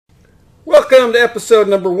Welcome to episode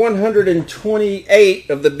number 128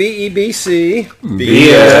 of the BEBC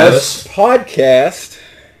BS Podcast.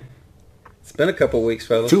 It's been a couple weeks,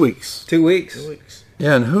 fellas. 2 weeks. 2 weeks. 2 weeks.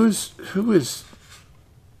 Yeah, and who is...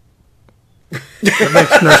 That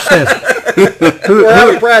makes no sense. We're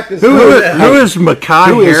out of practice. Who is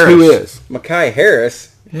Mekhi Harris? Who is? Mekhi Harris?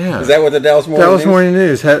 Yeah. Is that what the Dallas Morning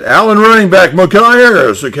News had? Allen running back Mekhi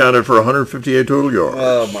Harris accounted for 158 total yards.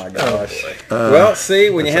 Oh, my gosh. Well, see,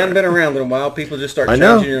 when you haven't been around in a while, people just start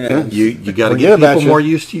changing your names. You got to get people more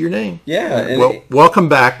used to your name. Yeah. And welcome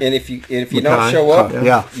back. And if you don't show up,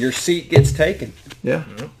 your seat gets taken. Yeah.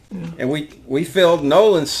 And we filled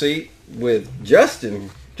Nolan's seat with Justin.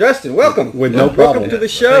 Justin, welcome. With no problem. Welcome to the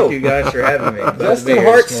show. Thank you guys for having me. Justin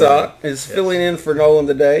Hartsock is filling in for Nolan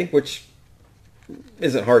today, which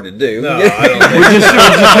isn't hard to do. No, I don't think we just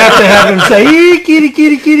have to have him say,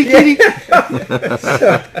 kitty.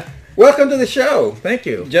 So, welcome to the show. Thank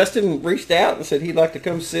you. Justin reached out and said he'd like to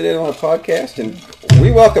come sit in on a podcast, and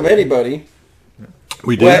we welcome anybody.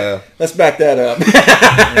 We do. Well, let's back that up.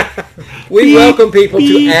 We welcome people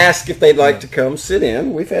to ask if they'd like to come sit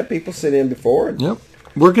in. We've had people sit in before. Yep.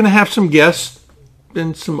 We're going to have some guests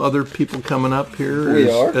and some other people coming up here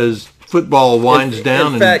as football winds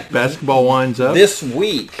down and basketball winds up. This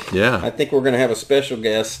week, I think we're going to have a special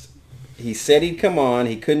guest. He said he'd come on.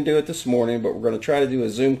 He couldn't do it this morning, but we're going to try to do a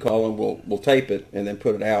Zoom call, and we'll tape it and then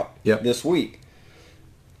put it out this week.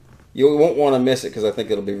 You won't want to miss it because I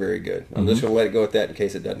think it'll be very good. I'm just going to let it go at that in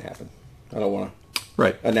case it doesn't happen. I don't want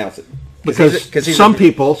to announce it. Because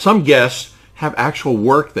some guests have actual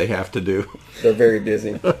work they have to do. They're very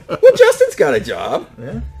busy. Well, Justin's got a job.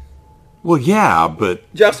 Yeah. Well, yeah,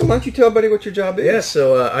 but... Justin, why don't you tell everybody what your job is? Yeah,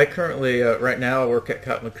 so I currently, right now, I work at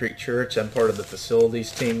Cottonwood Creek Church. I'm part of the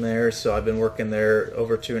facilities team there, so I've been working there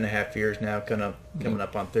over 2.5 years now, coming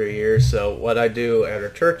up on 3 years. So what I do at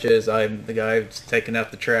our church is I'm the guy who's taking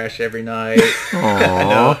out the trash every night.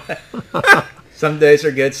 Aww. Some days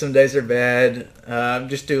are good, some days are bad.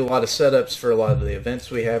 Just do a lot of setups for a lot of the events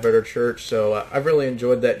we have at our church. So I've really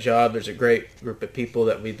enjoyed that job. There's a great group of people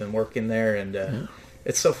that we've been working there, and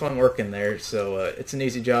it's so fun working there. So it's an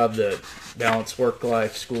easy job to balance work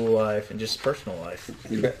life, school life, and just personal life.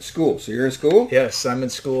 School. So you're in school? Yes, I'm in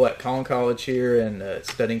school at Collin College here and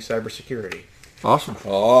studying cybersecurity. Awesome.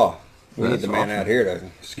 Oh, we need the man out here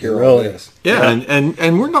to secure all this. Yeah,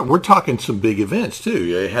 and we're talking some big events too.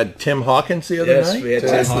 You had Tim Hawkins the other night. We had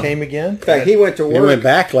Tim came again. In fact, he went to work. He went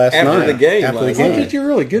back last night after the game. Did you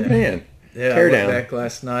really? Good man. Yeah, I went back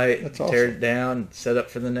last night, That's awesome. tear it down, set up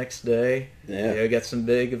for the next day. Yeah, we got some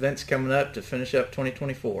big events coming up to finish up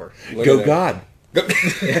 2024. Go God.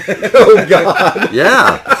 Oh, God.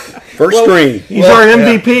 Yeah. First screen. He's our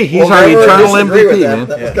MVP. He's our eternal MVP, man.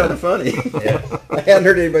 That was kind of funny. I hadn't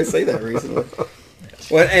heard anybody say that recently.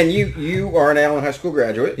 Well, and you are an Allen High School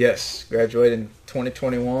graduate. Yes, graduated in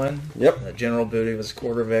 2021. Yep. General Booty was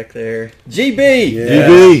quarterback there. GB. Yeah.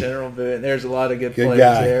 GB. General Booty. There's a lot of good players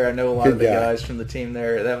guy. there. I know a lot of the guy. guys from the team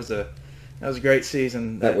there. That was a great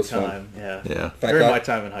season. That was time. fun. Yeah. Yeah. During my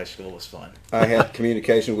time in high school was fun. I had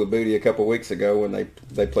communication with Booty a couple of weeks ago when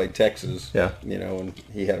they played Texas. Yeah. And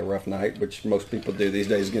he had a rough night, which most people do these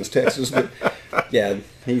days against Texas. But yeah,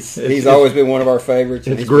 he's always been one of our favorites.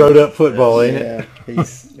 It's grown up football, ain't it? Yeah,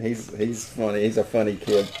 he's funny. He's a funny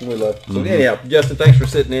kid. We love him. So anyhow, Justin, thanks for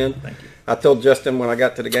sitting in. Thank you. I told Justin when I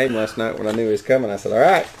got to the game last night when I knew he was coming, I said, all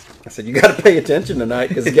right. I said, you got to pay attention tonight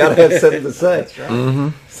because you got to have something to say. That's right. Mm-hmm.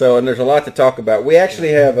 So, and there's a lot to talk about. We actually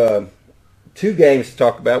have 2 games to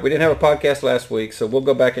talk about. We didn't have a podcast last week, so we'll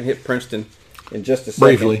go back and hit Princeton in just a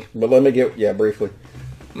second. Briefly. But briefly.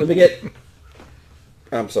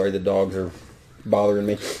 I'm sorry, the dogs are bothering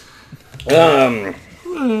me. I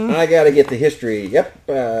got to get the history. Yep.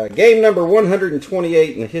 Game number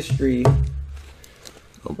 128 in the history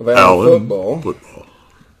of Allen football.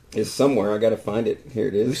 Is somewhere. I got to find it. Here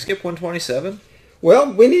it is. We skipped 127?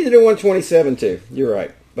 Well, we need to do 127 too. You're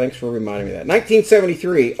right. Thanks for reminding me of that.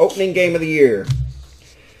 1973, opening game of the year.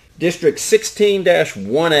 District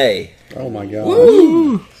 16-1A. Oh, my God.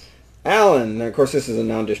 Woo! Allen, of course, this is a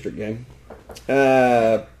non-district game,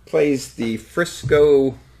 plays the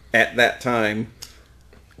Frisco, at that time,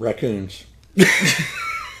 Raccoons.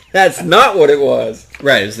 That's not what it was.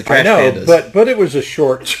 Right, it was the Trash Pandas. But it was a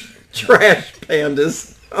short... Trash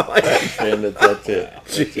Pandas. Pandas, that's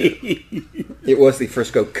it. It was the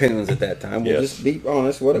Frisco Coons at that time. We'll just be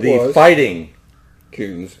honest what it was. The Fighting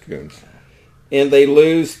Coons. And they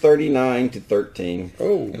lose 39-13.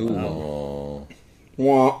 Oh.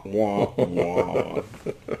 Wah, wah, wah.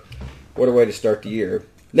 What a way to start the year.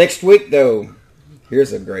 Next week, though,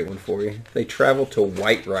 Here's a great one for you. They traveled to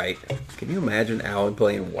Whitewright. Can you imagine Allen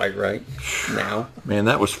playing Whitewright now? Man,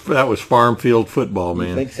 that was farm field football, man.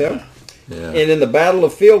 You think so? Yeah. And in the battle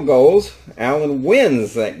of field goals, Allen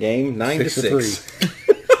wins that game 9-6.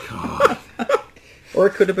 Or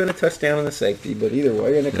it could have been a touchdown and a safety, but either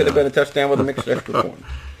way, and it could have been a touchdown with a mixed extra point.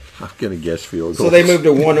 I'm going to guess field goals. So they moved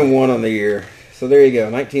to 1-1 on the year. So there you go,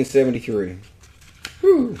 1973.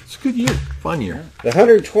 Whew. It's a good year. Fun year. The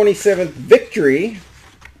 127th victory.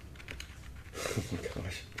 Oh my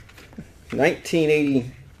gosh.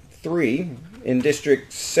 1983 in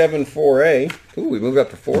District 7-4A. Ooh, we moved up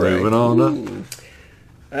to 4A. Moving on up.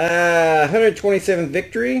 127th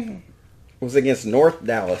victory was against North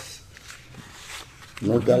Dallas.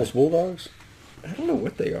 North Dallas Bulldogs? I don't know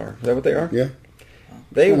what they are. Is that what they are? Yeah.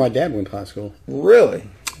 They my dad went to high school. Really?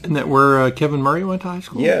 Isn't that where Kevin Murray went to high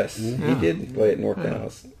school? Yes, he did play at North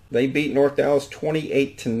Dallas. They beat North Dallas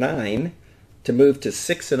 28-9 to move to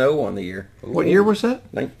 6-0 on the year. What year was that?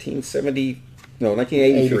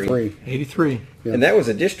 1983. 83. Yeah. And that was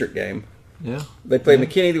a district game. Yeah. They played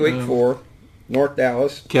McKinney the week before, North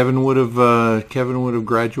Dallas. Kevin would have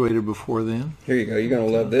graduated before then. Here you go. You're going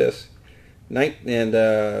to love this.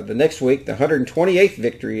 The next week, the 128th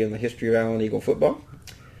victory in the history of Allen Eagle football.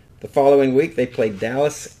 The following week, they played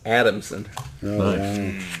Dallas Adamson. Oh,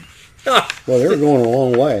 nice. Wow. Well, they were going a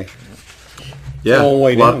long way. Yeah, a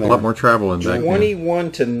lot more traveling back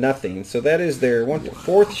 21-0. So that is their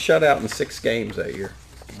fourth shutout in 6 games that year.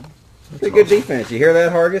 Pretty good defense. You hear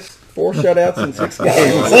that, Hargis? 4 shutouts in 6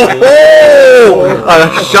 games. Oh!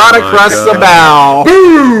 A shot across the bow.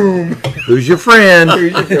 Boom! Who's your friend?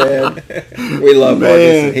 Who's your friend? We love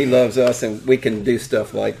Hargis, and he loves us, and we can do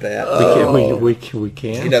stuff like that. We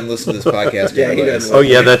can. He doesn't listen to this podcast. Yeah, he doesn't. Oh,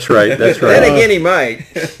 yeah, that's right. That's right. Then again, he might.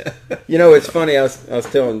 You know, it's funny. I was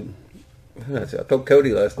telling... I told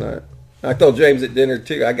Cody last night. I told James at dinner,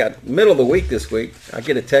 too. I got middle of the week this week. I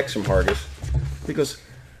get a text from Hargis. He goes...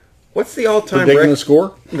 What's the all-time record? The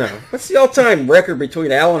score? No. What's the all-time record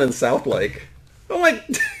between Allen and South Lake? I'm like,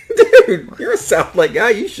 dude, you're a South Lake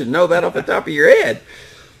guy. You should know that off the top of your head.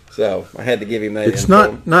 So I had to give him that. It's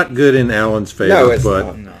info. not good in Allen's favor. No, it's but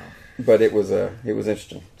not. No. But it was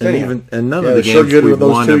interesting. So and none of the games we've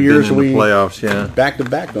won have been in the playoffs. Yeah, back to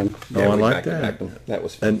back them. I like that. That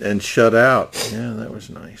was fun. And shut out. Yeah, that was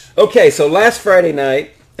nice. Okay, so last Friday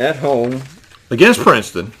night at home against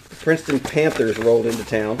Princeton. Princeton Panthers rolled into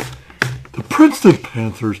town. The Princeton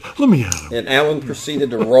Panthers. Let me at them. And Allen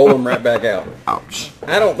proceeded to roll them right back out. Ouch.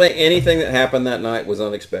 I don't think anything that happened that night was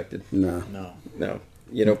unexpected. No.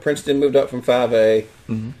 You know, Princeton moved up from 5A.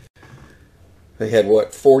 Mm-hmm. They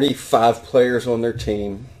had, 45 players on their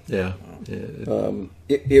team. Yeah.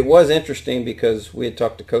 It was interesting because we had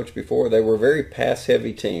talked to Coach before. They were a very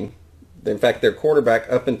pass-heavy team. In fact, their quarterback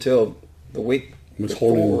up until the week was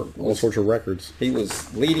holding all sorts of records. He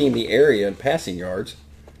was leading the area in passing yards.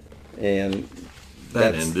 And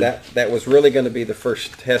that was really going to be the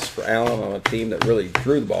first test for Allen on a team that really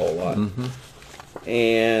threw the ball a lot. Mm-hmm.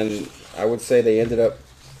 And I would say they ended up,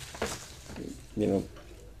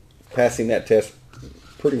 passing that test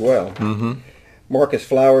pretty well. Mm-hmm. Marcus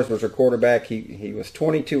Flowers was their quarterback. He was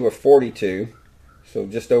 22 of 42, so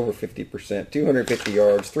just over 50%, 250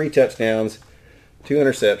 yards, 3 touchdowns, 2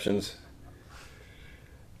 interceptions,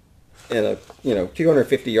 and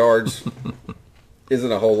 250 yards. Isn't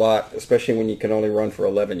a whole lot, especially when you can only run for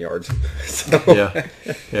 11 yards. So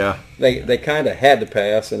yeah. They kind of had to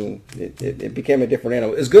pass, and it became a different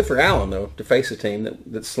animal. It was good for Allen, though, to face a team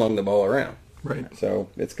that slung the ball around. Right. So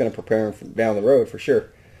it's going to prepare him for down the road for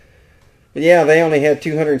sure. But yeah, they only had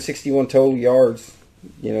 261 total yards,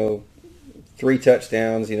 3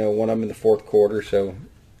 touchdowns, one of them in the fourth quarter. So,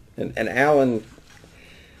 and Allen,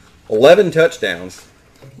 11 touchdowns.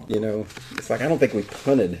 It's like I don't think we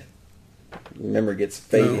punted. Remember, it gets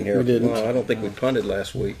fading here. We didn't. Well, I don't think we punted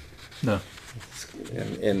last week. No.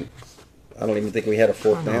 And I don't even think we had a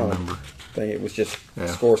fourth down. I think it was just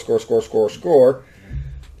score.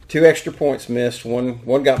 2 extra points missed.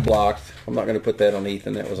 One got blocked. I'm not going to put that on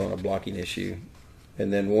Ethan. That was on a blocking issue.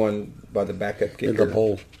 And then one by the backup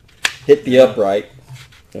kicker. Hit the upright.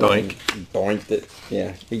 Doink. Doinked it.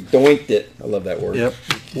 Yeah, he doinked it. I love that word. Yep.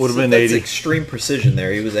 Would have been 80. That's extreme precision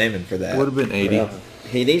there. He was aiming for that. Would have been 80.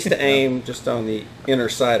 He needs to aim just on the inner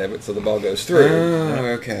side of it so the ball goes through. Oh,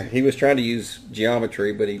 okay. He was trying to use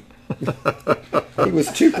geometry, but he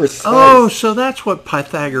was too precise. Oh, so that's what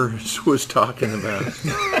Pythagoras was talking about.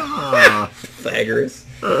 Pythagoras.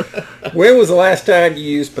 When was the last time you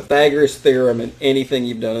used Pythagoras' theorem in anything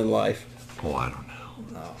you've done in life? Oh, I don't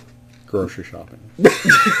know. Grocery shopping.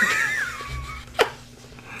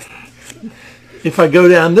 if I go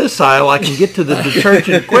down this aisle, I can get to the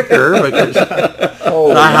detergent quicker because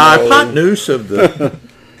the hypotenuse of the...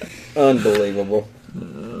 Unbelievable.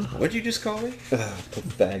 What'd you just call me?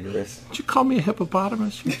 Pythagoras. Did you call me a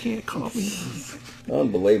hippopotamus? You can't call me.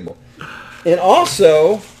 Unbelievable. And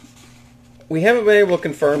also, we haven't been able to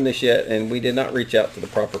confirm this yet, and we did not reach out to the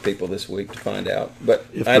proper people this week to find out. But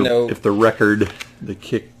I know if the record, the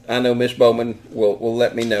kick. I know Miss Bowman will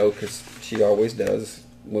let me know because she always does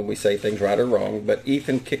when we say things right or wrong. But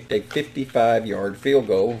Ethan kicked a 55-yard field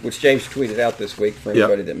goal, which James tweeted out this week for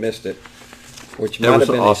anybody that missed it, which might have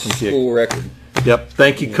been awesome a school record. Yep.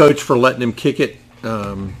 Thank you, Coach, for letting him kick it.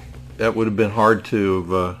 That would have been hard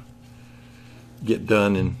to get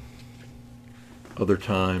done in other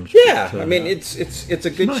times. Yeah, but, I mean it's a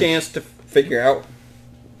good chance to figure out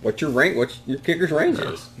what your kicker's range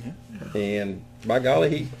is. Yeah. And by golly,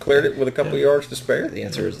 he cleared it with a couple of yards to spare. The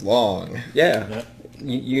answer is long. Yeah.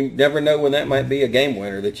 You never know when that might be a game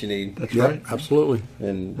winner that you need. That's right. Absolutely.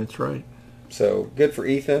 And that's right. So good for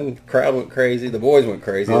Ethan. The crowd went crazy. The boys went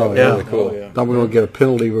crazy. Oh, that was really cool. Oh, yeah. Thought we were going to get a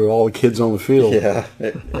penalty with all the kids on the field. Yeah,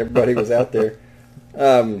 everybody was out there.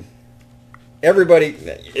 Everybody,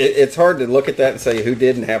 it's hard to look at that and say who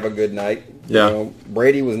didn't have a good night. Yeah. You know,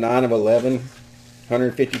 Brady was 9 of 11,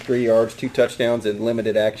 153 yards, 2 touchdowns in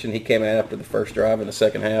limited action. He came out after the first drive in the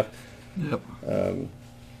second half. Yep.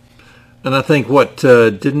 And I think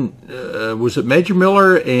was it Major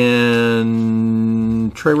Miller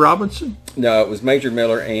and Trey Robinson? No, it was Major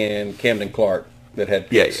Miller and Camden Clark that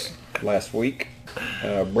had picks last week.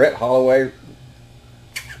 Brett Holloway,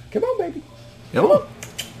 come on, baby. Come on.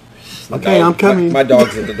 Okay, I'm coming. My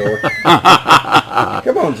dog's at the door.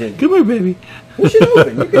 Come on, Jimmy. Come on, baby. Push it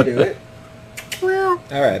open. You can do it.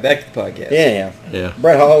 All right, back to the podcast. Yeah.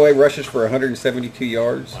 Brett Holloway rushes for 172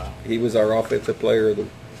 yards. Wow. He was our offensive player of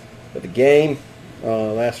the game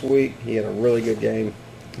last week. He had a really good game.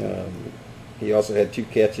 He also had 2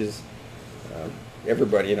 catches.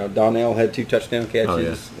 Everybody, Donnell had 2 touchdown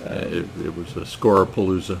catches. Oh, yeah. It was a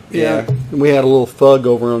score-a-palooza. Yeah. And we had a little thug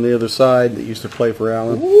over on the other side that used to play for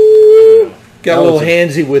Allen. Woo! Got a little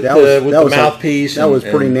handsy with the mouthpiece. That was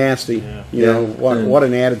pretty nasty. Yeah. You know, what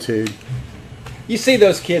an attitude. You see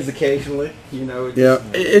those kids occasionally,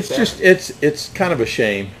 It's kind of a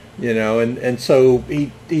shame, and so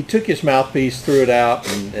he took his mouthpiece, threw it out,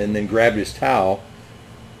 and then grabbed his towel.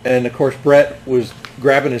 And, of course, Brett was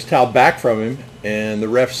grabbing his towel back from him, and the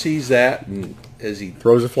ref sees that, and as he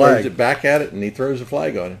throws it back at it, and he throws a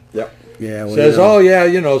flag on him. Yep. Yeah. Says,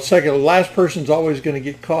 last person's always going to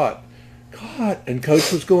get caught. And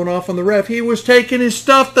Coach was going off on the ref. He was taking his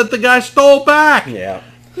stuff that the guy stole back. Yeah.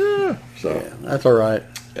 So that's all right.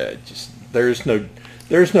 There's no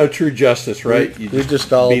true justice, right? You just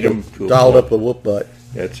dialed up a whoop butt.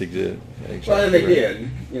 That's exactly. Well, and they did,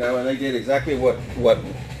 and they did exactly what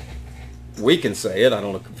we can say it. I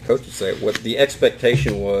don't know if Coach would say it. What the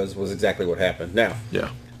expectation was exactly what happened. Now,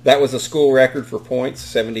 that was a school record for points,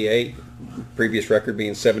 78. Previous record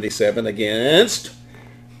being 77 against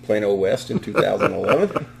Plano West in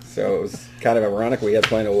 2011. So it was kind of ironic we had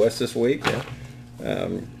Plano West this week. Yeah.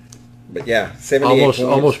 But 78 points.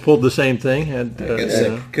 Almost pulled the same thing.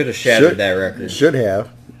 Could have shattered that record. Should have.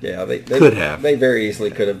 Yeah, they could have. They very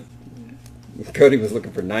easily could have. Cody was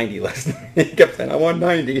looking for 90 last night. He kept saying, I want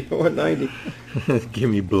 90. Give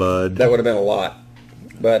me blood. That would have been a lot.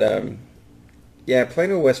 But,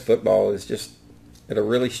 Plano West football is just at a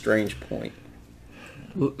really strange point.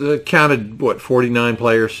 Counted, 49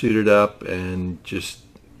 players suited up and just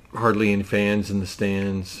hardly any fans in the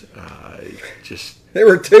stands. There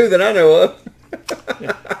were 2 that I know of.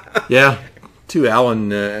 Yeah. 2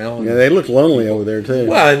 Allen. Yeah, they look lonely over there, too.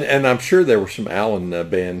 Well, and I'm sure there were some Allen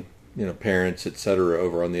band parents, etc.,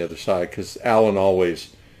 over on the other side, because Allen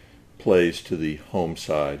always plays to the home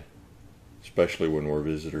side, especially when we're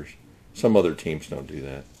visitors. Some other teams don't do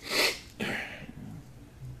that.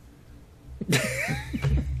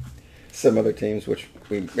 Some other teams, which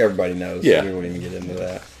everybody knows, so we won't even get into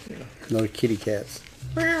that. No kitty cats.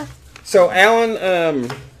 So Allen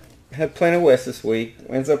had Plano West this week,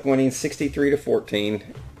 ends up winning 63-14,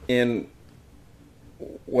 in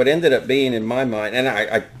what ended up being, in my mind, and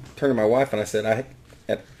I turned to my wife and I said,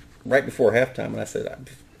 right before halftime, and I said,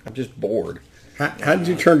 I'm just bored. How did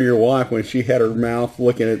you turn to your wife when she had her mouth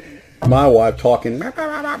looking at my wife talking? The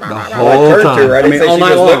whole time. To her. I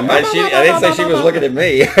didn't say she was looking at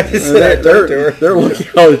me. I just said I turned to her. They're looking.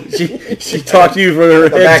 Oh, she talked to you from her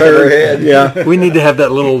back of her head. Yeah. We need to have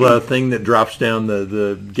that little thing that drops down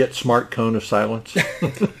the Get Smart cone of silence.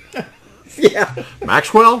 Yeah.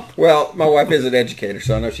 Maxwell? Well, my wife is an educator,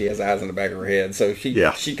 so I know she has eyes in the back of her head, so she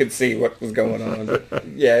Yeah. she could see what was going on. But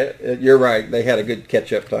yeah, you're right. They had a good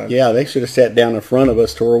catch-up time. Yeah, they should have sat down in front of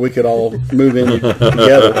us to where we could all move in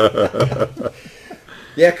together.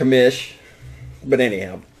 Yeah, commish. But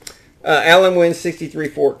anyhow, Allen wins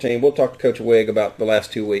 63-14. We'll talk to Coach Wig about the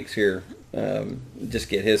last 2 weeks here. Just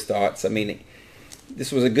get his thoughts. I mean,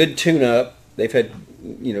 this was a good tune-up. They've had,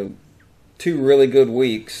 2 really good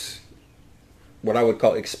weeks, what I would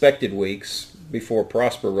call expected weeks, before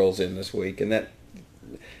Prosper rolls in this week. And that,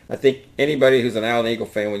 I think anybody who's an Allen Eagle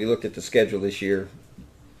fan, when you looked at the schedule this year,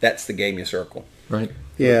 that's the game you circle. Right.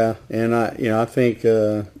 Yeah, and I think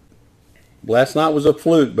last night was a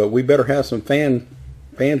fluke, but we better have some fans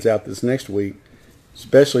out this next week,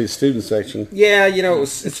 especially the student section. Yeah,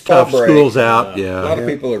 it's Tough. fall break. School's out. A Yeah. lot of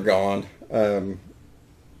people are gone.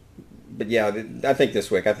 But yeah, I think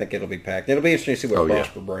this week, I think it'll be packed. It'll be interesting to see what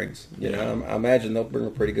Prosper brings. I imagine they'll bring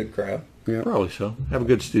a pretty good crowd. Yeah. Probably so. Have a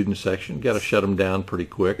good student section. Got to shut them down pretty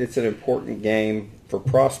quick. It's an important game for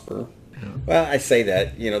Prosper. Yeah. Well, I say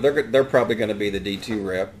that. They're probably going to be the D2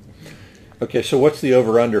 rep. Okay, so what's the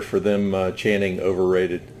over-under for them chanting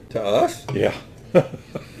overrated? To us? Yeah.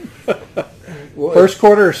 Well, First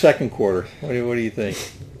quarter or second quarter? What do you think?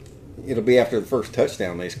 It'll be after the first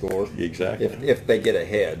touchdown they score. Exactly. If they get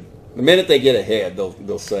ahead. The minute they get ahead,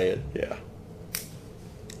 they'll say it. Yeah.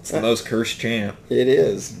 It's the most cursed chant. It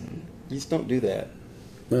is. You just don't do that.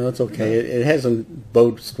 Well, it's okay. It hasn't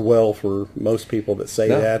boded well for most people that say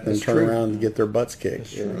that and that's turn true. around and get their butts kicked.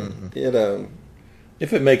 Sure. Mm-hmm.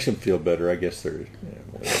 If it makes them feel better, I guess they're.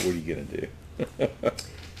 What are you going to do?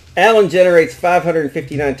 Allen generates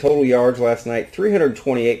 559 total yards last night,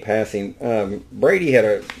 328 passing. Brady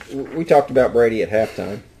we talked about Brady at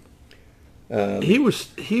halftime. He was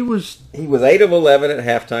 8 of 11 at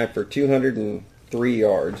halftime for 203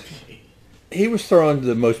 yards. He was throwing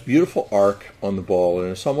the most beautiful arc on the ball,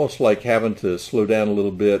 and it's almost like having to slow down a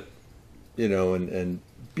little bit, and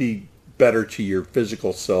be better to your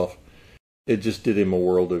physical self. It just did him a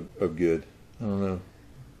world of good. I don't know.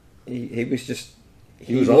 He was just.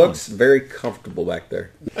 He was looks very comfortable back there.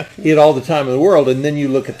 He had all the time in the world, and then you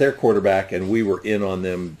look at their quarterback, and we were in on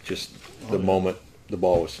them just the moment the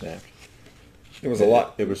ball was snapped. It was a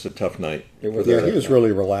lot. It was a tough night. It was. Yeah, he was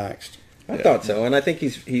really relaxed. I thought so, and I think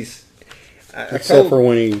he's. Except for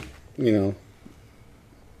when he,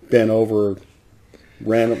 bent over,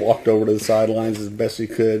 walked over to the sidelines as best he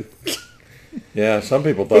could. Yeah, some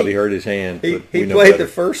people thought he hurt his hand. He but we know played better. the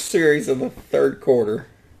first series of the third quarter,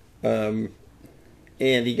 and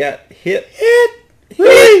he got hit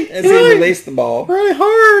as he released the ball. Really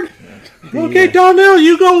hard. Okay, Donnell,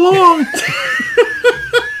 you go long.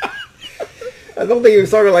 I don't think he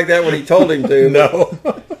was talking like that when he told him to. No.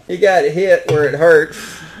 He got hit where it hurts,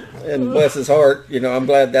 and bless his heart, I'm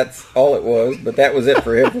glad that's all it was. But that was it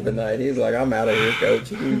for him for the night. He's like, I'm out of here,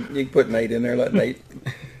 Coach. You can put Nate in there, let Nate.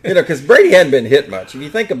 Because Brady hadn't been hit much. If you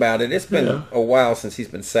think about it, it's been a while since he's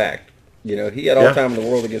been sacked. He had all the time in the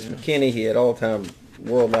world against McKinney. He had all the time in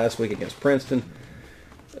the world last week against Princeton.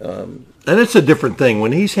 And it's a different thing.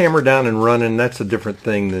 When he's hammered down and running, that's a different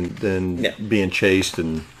thing than being chased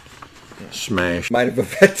and smashed. Might have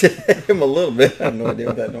affected him a little bit. I have no idea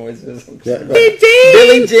what that noise is. Hey,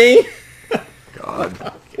 Billie Jean.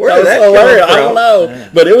 God. Where did that hilarious. come from? I don't know,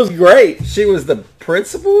 but it was great. She was the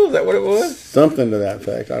principal? Is that what it was? Something to that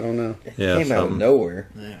effect. I don't know. Yeah, Came out of something. nowhere.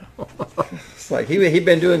 Yeah. It's like he'd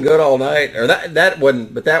been doing good all night. Or that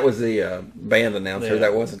wasn't, but that was the band announcer.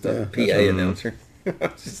 That wasn't the PA announcer. I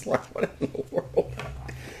was just like, what in the world?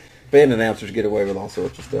 Band announcers get away with all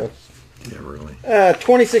sorts of stuff. Yeah, really.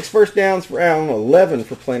 26 first downs for Allen, 11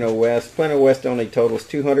 for Plano West. Plano West only totals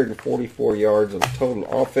 244 yards of total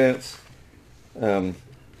offense.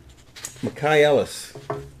 Mekhi Ellis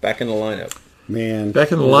back in the lineup. Man,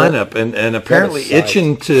 Back in the lineup and apparently sight.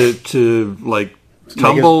 itching to like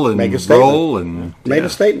tumble make a and statement. roll and made a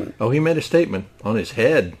statement. Oh, he made a statement on his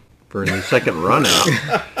head for the second run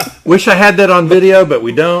out. Wish I had that on video, but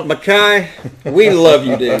we don't. Mekhi, we love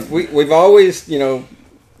you, dude. We've always, had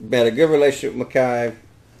a good relationship with Mekhi.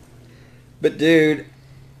 But, dude,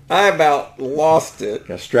 I about lost it.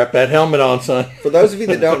 Gotta strap that helmet on, son. For those of you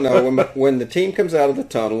that don't know, when the team comes out of the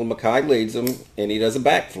tunnel, Mekhi leads them, and he does a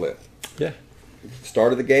backflip. Yeah.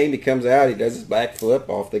 Start of the game, he comes out, he does his backflip,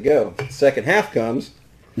 off they go. Second half comes,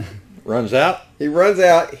 Runs out. he runs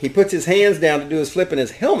out, he puts his hands down to do his flip, and his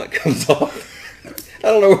helmet comes off. I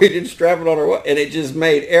don't know if he didn't strap it on or what, and it just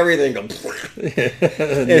made everything go.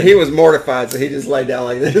 And he was mortified, so he just laid down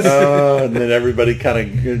like this. And then everybody kind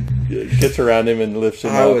of gets around him and lifts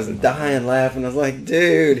him up. I was dying laughing. I was like,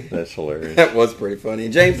 dude. That's hilarious. That was pretty funny.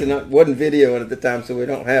 And James wasn't videoing at the time, so we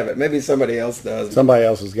don't have it. Maybe somebody else does. Somebody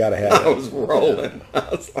else has got to have it. I was rolling. I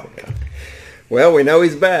was like, well, we know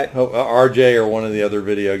he's back. RJ or one of the other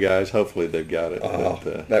video guys, hopefully they've got it. Oh,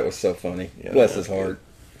 but, that was so funny. Yeah, bless his heart.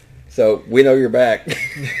 So we know you're back.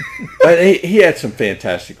 But he had some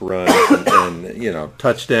fantastic runs and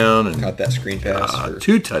touchdown and Caught that screen pass.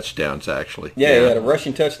 2 touchdowns actually. Yeah, he had a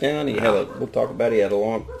rushing touchdown. He had we'll talk about it. He had a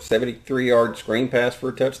long 73-yard screen pass for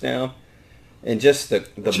a touchdown. And just the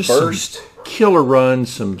burst. Some killer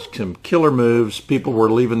runs, some killer moves. People were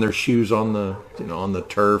leaving their shoes on the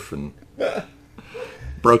turf and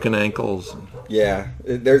broken ankles. Yeah,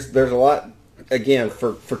 there's a lot. Again,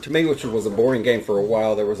 for to me, which was a boring game for a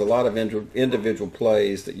while, there was a lot of individual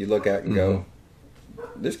plays that you look at and go,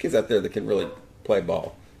 there's kids out there that can really play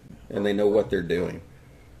ball, and they know what they're doing.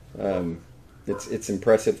 It's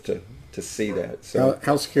impressive to see that. So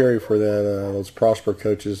How scary for those Prosper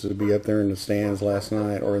coaches to be up there in the stands last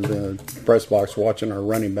night or in the press box watching our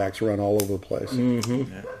running backs run all over the place.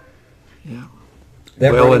 Mm-hmm. Yeah.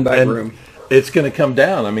 That running back room. It's going to come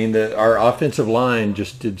down. I mean, our offensive line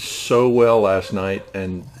just did so well last night,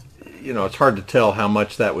 and it's hard to tell how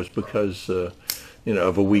much that was because of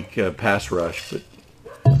a weak pass rush,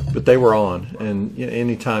 but they were on. And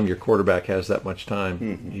anytime your quarterback has that much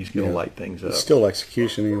time, he's going to light things up. It's still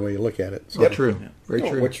execution any way you look at it. So. Yep. True, very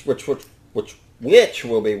true. Which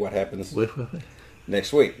will be what happens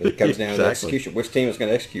next week. It comes down to execution. Which team is going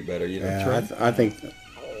to execute better? I think.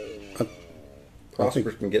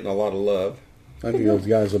 Prosper's been getting a lot of love. I think those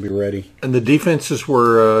guys will be ready. And the defenses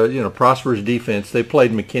were, Prosper's defense. They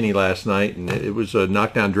played McKinney last night, and it was a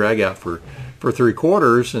knockdown drag-out for 3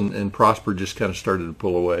 quarters, and Prosper just kind of started to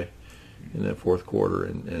pull away in that 4th quarter,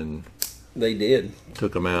 and they did.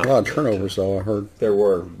 Took them out. A lot of turnovers, though, I heard. There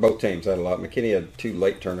were. Both teams had a lot. McKinney had 2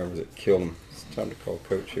 late turnovers that killed him. It's time to call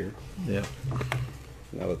Coach here. Yeah.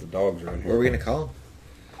 Now that the dogs are in here. What are we going to call him?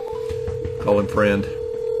 Call him friend.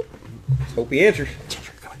 Let's hope he answers.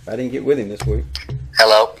 I didn't get with him this week.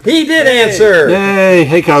 Hello. He did answer.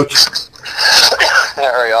 Hey, Coach. How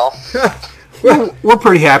are y'all? We're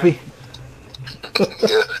pretty happy.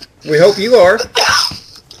 Good. We hope you are.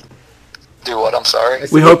 Do what? I'm sorry.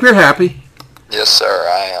 We hope you're happy. Yes, sir.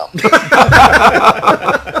 I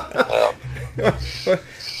am.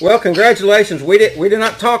 Well, congratulations. We did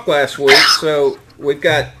not talk last week, so we've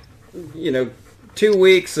got 2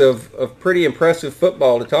 weeks of pretty impressive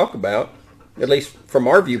football to talk about, at least from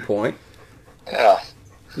our viewpoint. Yeah.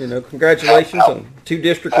 Congratulations on 2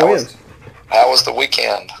 district wins. How was the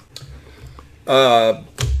weekend?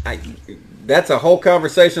 That's a whole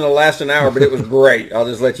conversation that'll last an hour, but it was great. I'll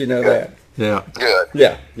just let you know that. Yeah. Good.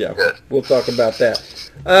 Yeah. Good. We'll talk about that.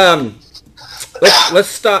 Let's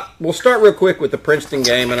stop. We'll start real quick with the Princeton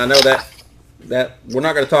game, and I know that we're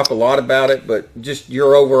not going to talk a lot about it, but just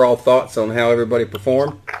your overall thoughts on how everybody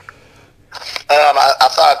performed.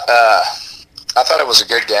 I thought it was a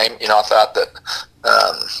good game. I thought that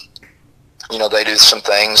they did some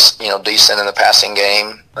things decent in the passing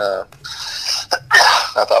game.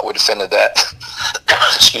 I thought we defended that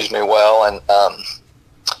well, and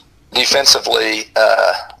defensively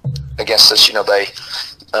against us,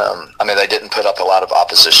 they didn't put up a lot of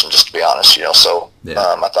opposition, just to be honest. So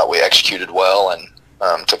I thought we executed well and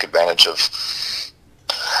took advantage of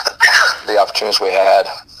the opportunities we had.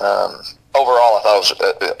 Overall, I thought it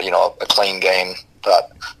was a clean game.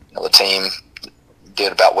 Thought the team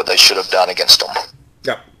did about what they should have done against them.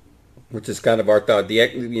 Yeah, which is kind of our thought.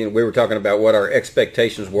 We were talking about what our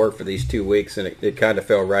expectations were for these 2 weeks, and it kind of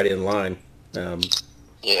fell right in line.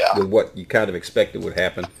 With what you kind of expected would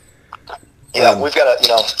happen. Yeah, we've got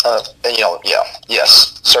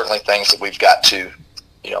yes, certainly things that we've got to,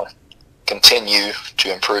 continue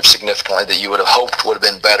to improve significantly that you would have hoped would have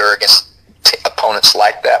been better against opponents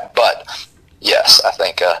like that. But yes, I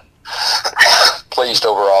think pleased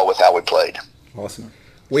overall with how we played. Awesome.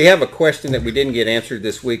 We have a question that we didn't get answered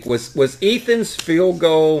this week. Was Ethan's field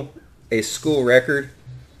goal a school record?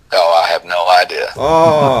 Oh, I have no idea.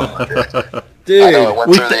 Oh, dude, I know it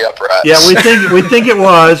went through the uprights. Yeah, we think it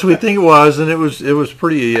was, and it was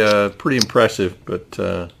pretty impressive. But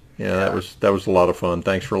that was a lot of fun.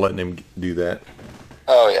 Thanks for letting him do that.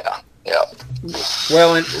 Oh yeah.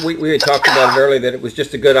 Well, and we had talked about it earlier that it was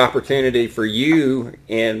just a good opportunity for you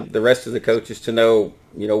and the rest of the coaches to know,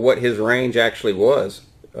 what his range actually was.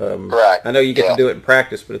 Right. I know you get to do it in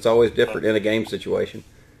practice, but it's always different in a game situation.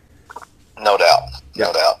 No doubt.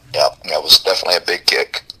 No doubt. Yeah, that was definitely a big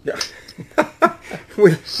kick. Yeah.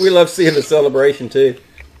 we love seeing the celebration too.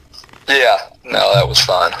 Yeah. No, that was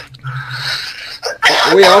fun.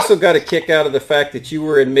 We also got a kick out of the fact that you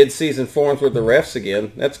were in mid-season forums with the refs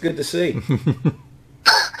again. That's good to see.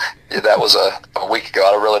 Yeah, that was a week ago.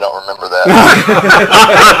 I really don't remember that.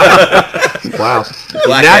 Wow.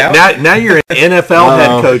 Now you're an NFL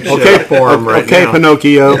head coach forum right now. Okay,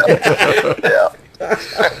 Pinocchio. Yeah.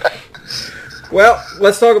 Well,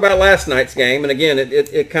 let's talk about last night's game. And again,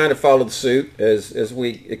 it kind of followed suit as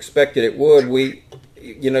we expected it would.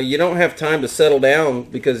 You don't have time to settle down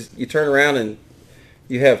because you turn around and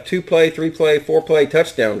you have 2-play, 3-play, 4-play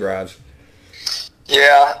touchdown drives.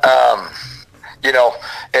 Yeah.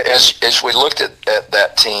 As we looked at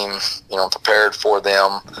that team, prepared for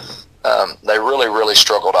them, they really, really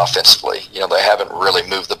struggled offensively. They haven't really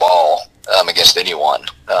moved the ball against anyone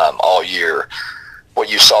all year. What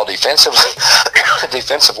you saw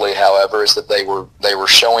defensively, however, is that they were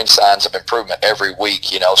showing signs of improvement every week.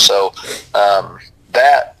 So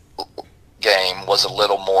that game was a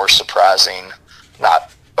little more surprising,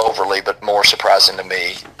 not overly, but more surprising to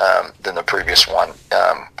me than the previous one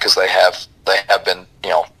because they have been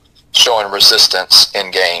showing resistance in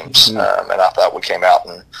games, and I thought we came out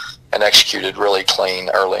and executed really clean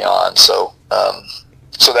early on. So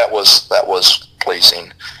that was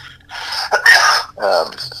pleasing.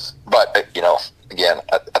 But again,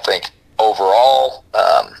 I think overall,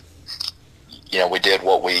 we did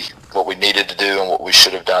what we needed to do and what we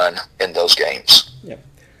should have done in those games. Yeah.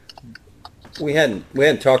 We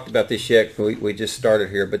hadn't talked about this yet. We just started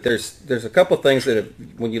here, but there's a couple of things that have,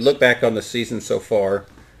 when you look back on the season so far,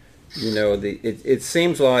 it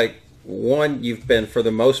seems like one, you've been for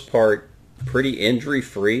the most part pretty injury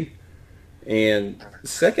free, and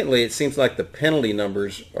secondly, it seems like the penalty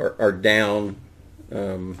numbers are down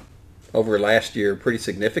over last year pretty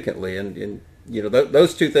significantly, and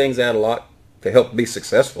those two things add a lot to help be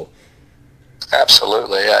successful.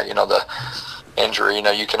 Absolutely, yeah. The injury,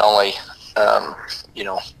 you can only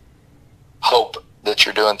hope that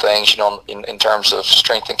you're doing things, in terms of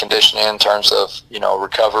strength and conditioning, in terms of,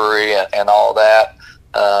 recovery and all that.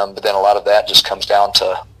 But then a lot of that just comes down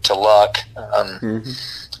to luck. And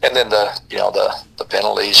then the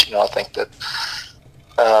penalties, I think that,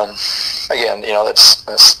 again,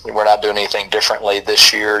 that's we're not doing anything differently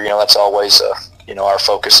this year. That's always, our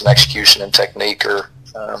focus and execution and technique are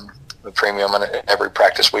the premium in every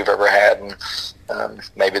practice we've ever had. And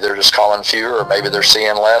maybe they're just calling fewer, or maybe they're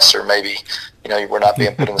seeing less, or maybe, we're not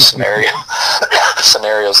being put in the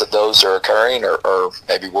scenarios that those are occurring, or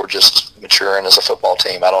maybe we're just maturing as a football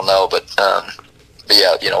team. I don't know, but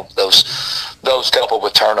yeah, those coupled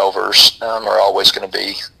with turnovers are always going to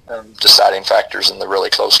be deciding factors in the really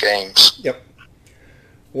close games. Yep.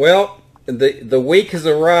 Well, the week has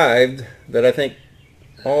arrived that I think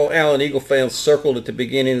all Allen Eagle fans circled at the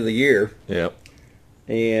beginning of the year. Yep.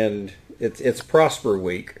 And it's Prosper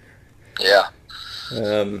Week. Yeah.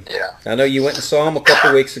 Yeah. I know you went and saw them a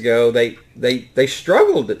couple weeks ago. They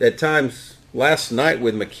struggled at times last night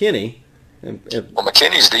with McKinney. Well,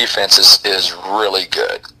 McKinney's defense is really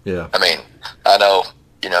good. Yeah. I mean, I know,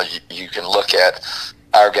 you can look at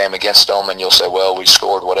our game against them and you'll say, well, we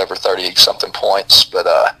scored 30-something points, but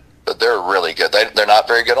they're really good. They're not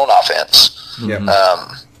very good on offense. Yeah.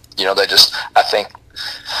 They just, I think,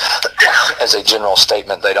 as a general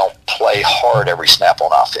statement, they don't play hard every snap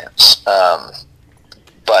on offense.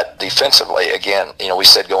 But defensively, again, we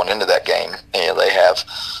said going into that game, they have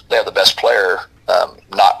the best player,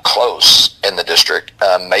 not close in the district,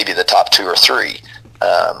 maybe the top 2 or 3.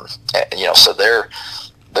 So they're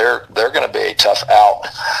going to be a tough out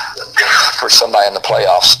for somebody in the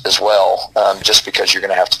playoffs as well, just because you're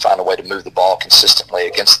going to have to find a way to move the ball consistently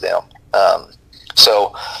against them.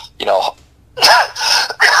 So,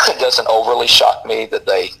 it doesn't overly shock me that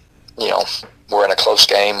they, were in a close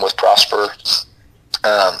game with Prosper.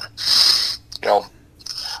 I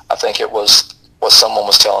think it was what someone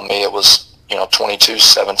was telling me. It was,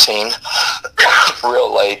 22-17 real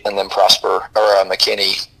late, and then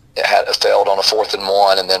McKinney had failed on a 4th and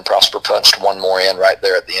 1, and then Prosper punched one more in right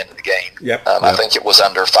there at the end of the game. Yep. I think it was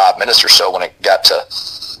under 5 minutes or so when it got to,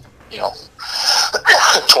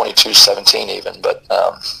 22-17 even, but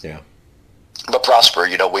yeah. But Prosper,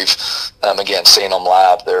 we've again seen them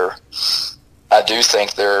live. I do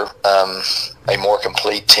think they're a more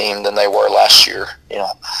complete team than they were last year.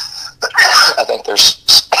 I think there's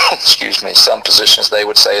some positions they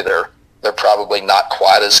would say they're probably not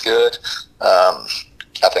quite as good. I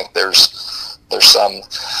think there's some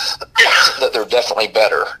that they're definitely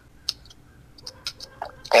better,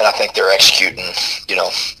 and I think they're executing,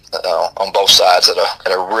 on both sides at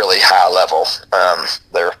a really high level.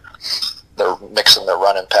 They're mixing their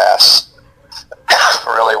run and pass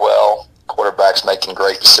really well. Quarterback's making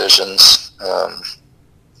great decisions.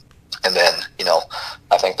 And then,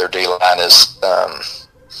 I think their D-line is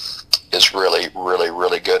really, really,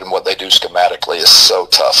 really good. And what they do schematically is so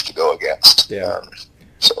tough to go against. Yeah.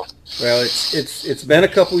 Well, it's been a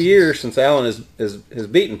couple years since Allen has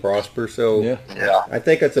beaten Prosper, so yeah. I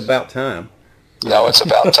think it's about time. No, it's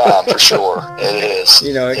about time for sure. It is.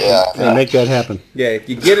 Make that happen. Yeah, if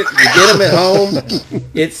you get them at home,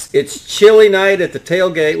 it's chilly night at the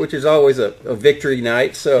tailgate, which is always a victory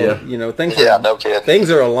night. So things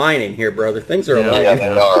are aligning here, brother. Things are aligning.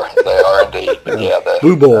 Yeah, they are indeed.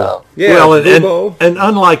 Blue Bowl. And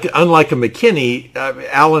unlike a McKinney,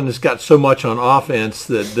 Allen has got so much on offense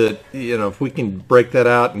that if we can break that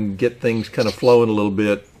out and get things kind of flowing a little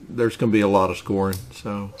bit, there's going to be a lot of scoring.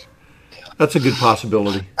 So. That's a good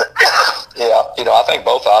possibility. Yeah, I think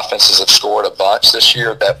both offenses have scored a bunch this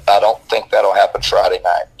year. That I don't think that'll happen Friday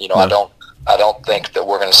night. No. I don't think that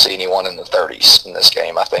we're going to see anyone in the 30s in this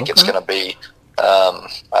game. I think it's going to be.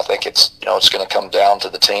 I think it's it's going to come down to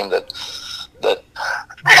the team that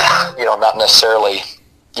not necessarily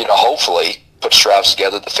hopefully puts drives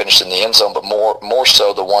together to finish in the end zone, but more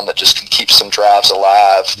so the one that just can keep some drives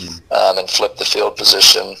alive and flip the field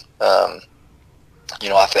position.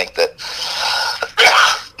 I think that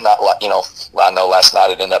I know last night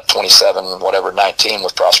it ended up 27-19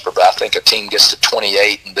 with Prosper, but I think a team gets to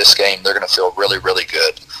 28 in this game, they're going to feel really, really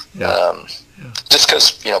good. Just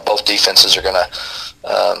because, both defenses are going to,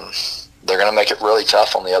 they're going to make it really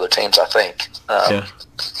tough on the other teams, I think.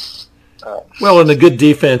 Well, and the good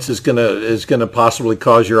defense is gonna possibly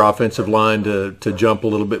cause your offensive line to jump a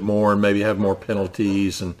little bit more and maybe have more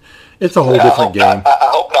penalties, and it's a whole different game. I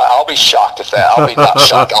hope not. I'll be shocked if that. I'll be not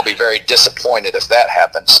shocked. I'll be very disappointed if that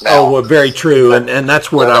happens. Now, well, very true, and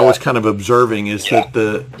that's what I was kind of observing is that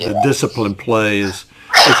the discipline play it's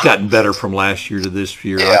gotten better from last year to this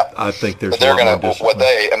year. I think there's. But they're going to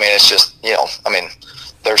it's just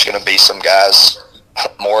there's going to be some guys.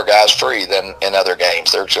 More guys free than in other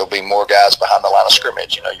games. There's going to be more guys behind the line of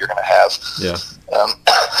scrimmage. You're going to have.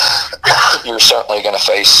 You're certainly going to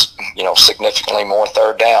face significantly more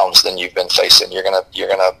third downs than you've been facing. You're going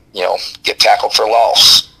to get tackled for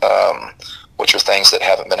loss, which are things that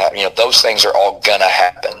haven't been happening. Those things are all going to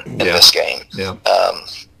happen in this game. Yeah.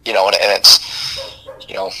 And it's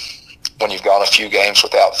when you've gone a few games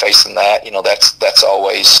without facing that, that's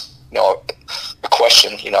always a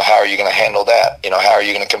question, how are you going to handle that? How are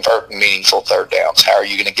you going to convert meaningful third downs? How are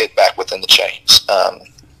you going to get back within the chains?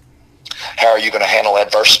 How are you going to handle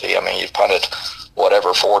adversity? You've punted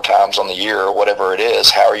 4 times on the year or whatever it is.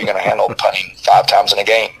 How are you going to handle punting 5 times in a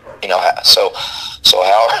game? So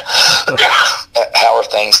how are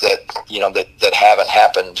things that haven't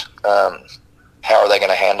happened? How are they going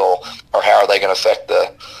to handle, or how are they going to affect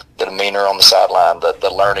the demeanor on the sideline, the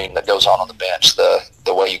learning that goes on the bench, the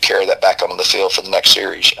way you carry that back onto the field for the next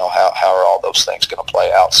series? How are all those things going to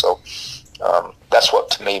play out? So that's what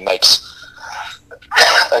to me makes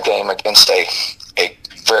a game against a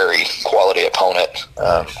very quality opponent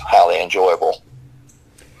highly enjoyable.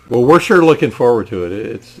 Well, we're sure looking forward to it.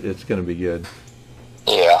 It's going to be good.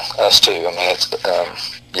 Yeah, us too. It's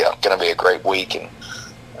going to be a great week, and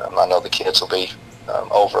I know the kids will be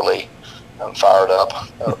overly fired up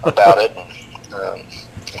about it. And,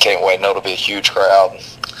 can't wait. I know it'll be a huge crowd.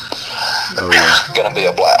 Going to be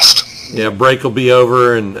a blast. Yeah, break will be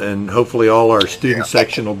over, and hopefully all our student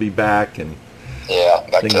section will be back, and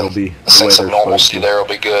back to a sense of normalcy there will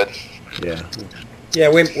be good. Yeah. Yeah,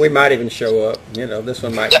 we might even show up. This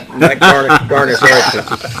one might garnish our attention.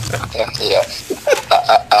 Yeah.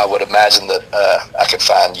 I would imagine that I could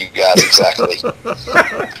find you guys exactly.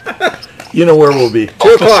 You know where we'll be. 2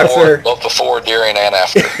 o'clock, sir. Both before, during, and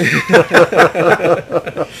after.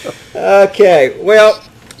 Okay. Well,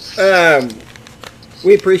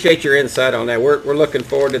 we appreciate your insight on that. We're looking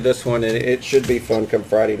forward to this one, and it should be fun come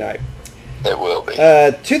Friday night. It will be.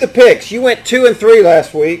 To the picks, you went 2-3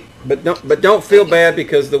 last week, but don't feel bad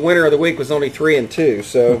because the winner of the week was only 3-2.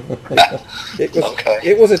 So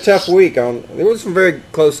it was a tough week. There was some very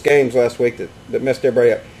close games last week that messed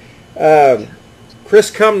everybody up. Chris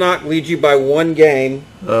Cumnock leads you by 1 game.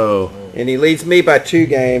 Oh. And he leads me by 2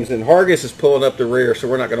 games, and Hargis is pulling up the rear, so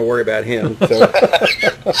we're not going to worry about him. So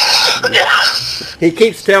he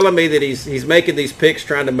keeps telling me that he's making these picks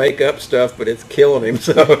trying to make up stuff, but it's killing him.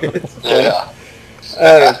 So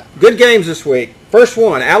good games this week. First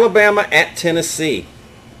one, Alabama at Tennessee.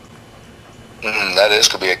 That is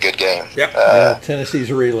going to be a good game. Yep. Tennessee's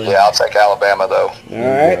reeling. Yeah, I'll take Alabama, though.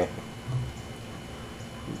 All right.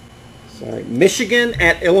 Sorry. Michigan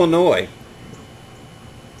at Illinois.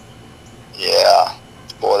 Yeah.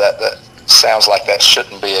 Boy, that sounds like that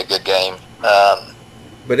shouldn't be a good game.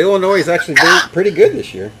 But Illinois is actually doing pretty good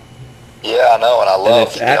this year. Yeah, I know, and I love. And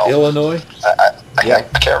it's at Illinois. I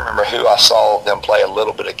can't remember who I saw them play a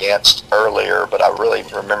little bit against earlier, but I really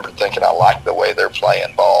remember thinking I like the way they're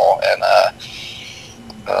playing ball, and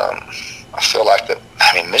I feel like that.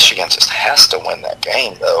 I mean, Michigan just has to win that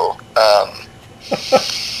game, though.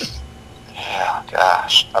 Yeah,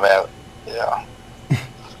 gosh. I mean, yeah.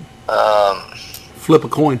 Flip a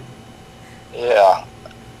coin. Yeah.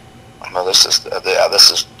 Well, this is.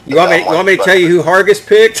 You want me to tell you who Hargis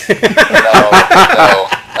picked? No,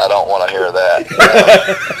 I don't want to hear that.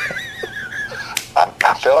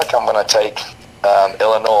 I feel like I'm going to take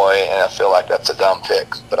Illinois, and I feel like that's a dumb pick,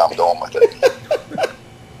 but I'm going with it.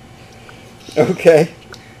 Okay.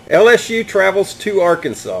 LSU travels to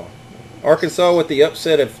Arkansas. Arkansas with the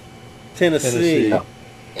upset of Tennessee.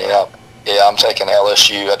 Yeah, I'm taking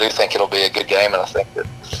LSU. I do think it'll be a good game, and I think that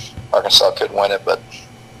Arkansas could win it, but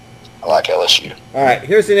I like LSU. All right,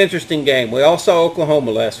 here's an interesting game. We all saw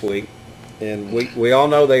Oklahoma last week, and we all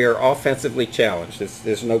know they are offensively challenged.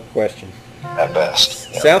 There's no question. At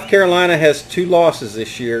best. Yep. South Carolina has 2 losses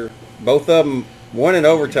this year. Both of them, one in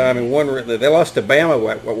overtime and one. They lost to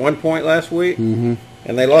Bama at 1 point last week, and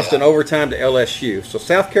they lost in overtime to LSU. So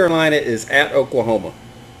South Carolina is at Oklahoma.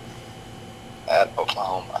 At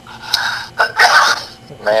Oklahoma.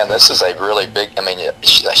 Man, this is a really big. I mean,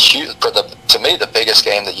 to me, the biggest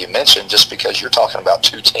game that you mentioned, just because you're talking about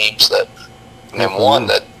 2 teams that. I mean, one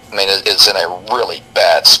that. I mean, is in a really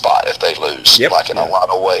bad spot if they lose, like in a lot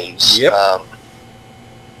of ways. Yep.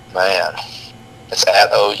 Man, it's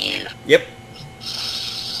at OU. Yep.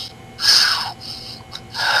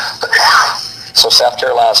 So South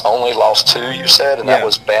Carolina's only lost 2, you said, and that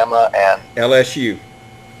was Bama and LSU.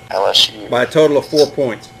 By a total of 4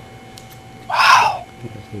 points. Wow.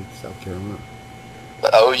 South Carolina.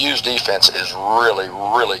 But OU's defense is really,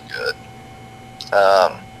 really good.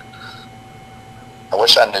 I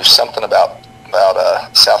wish I knew something about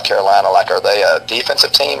South Carolina. Like, are they a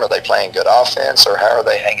defensive team? Are they playing good offense? Or how are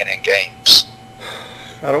they hanging in games?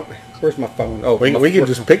 I don't. Where's my phone? Oh, we can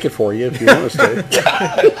just pick it for you if you want us to.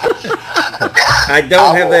 I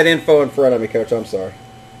don't have that info in front of me, Coach. I'm sorry.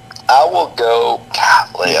 I will go.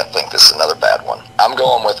 Golly, I think this is another bad one. I'm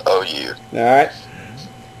going with OU. All right.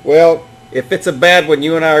 Well, if it's a bad one,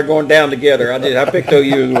 you and I are going down together. I picked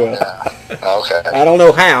OU as well. Okay. I don't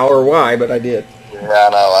know how or why, but I did. Yeah, I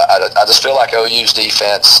know. I just feel like OU's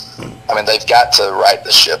defense. I mean, they've got to right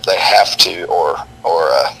the ship. They have to, or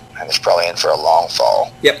and it's probably in for a long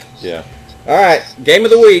fall. Yep. Yeah. All right. Game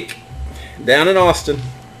of the week down in Austin.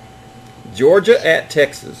 Georgia at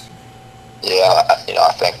Texas. Yeah,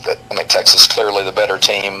 I think that. I mean, Texas is clearly the better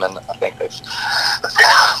team, and I think they've.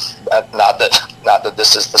 Not that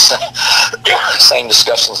this is the same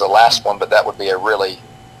discussion as the last one, but that would be a really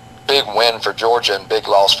big win for Georgia and big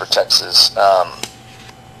loss for Texas.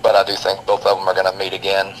 But I do think both of them are going to meet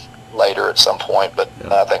again later at some point. But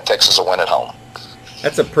I think Texas will win at home.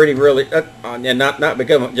 That's a pretty and not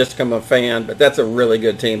become a fan, but that's a really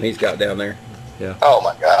good team he's got down there. Yeah. Oh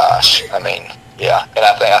my gosh! I mean, yeah, and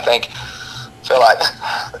I feel like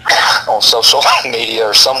on social media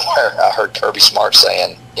or somewhere I heard Kirby Smart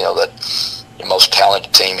saying, that the most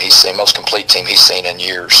talented team he's seen, most complete team he's seen in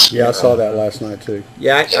years. Yeah, I saw that last night too.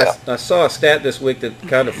 Yeah, I saw a stat this week that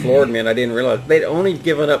kind of floored me, and I didn't realize they'd only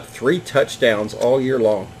given up 3 touchdowns all year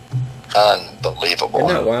long. Unbelievable.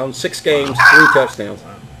 Isn't that wild? 6 games, 3 touchdowns.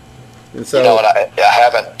 And so, and I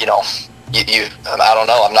haven't, I don't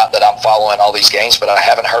know. I'm not that I'm following all these games, but I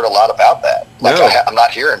haven't heard a lot about that. Like, no. I'm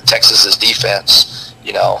not hearing Texas's defense,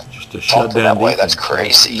 just a shutdown that way. defense. That's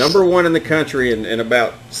crazy. Number 1 in the country in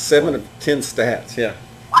about 7 of 10 stats. Yeah.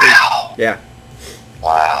 Wow. Yeah.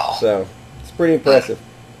 Wow. So it's pretty impressive.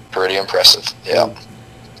 Pretty impressive. Yeah.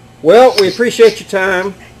 Well, we appreciate your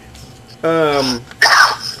time.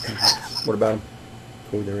 What about them?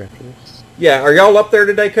 Go there after this. Yeah. Are y'all up there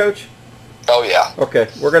today, Coach? Oh yeah. Okay.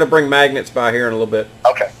 We're going to bring magnets by here in a little bit.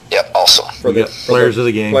 Okay. Yep. Awesome. For the players of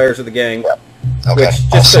the game. Players of the game. Yep. Okay. Which,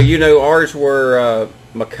 just so you know, ours were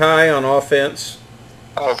Mackay on offense.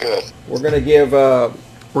 Oh, good. We're going to give.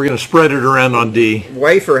 We're going to spread it around on D.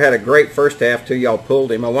 Wafer had a great first half till y'all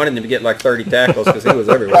pulled him. I wanted him to get like 30 tackles because he was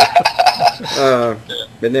everywhere.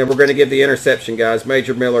 And then we're going to give the interception guys,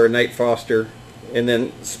 Major Miller and Nate Foster. And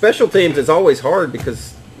then special teams is always hard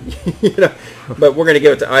because, but we're going to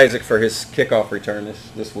give it to Isaac for his kickoff return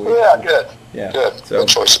this week. Yeah, good. Yeah. Good. So, good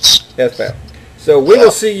choices. That's bad. So we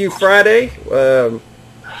will see you Friday.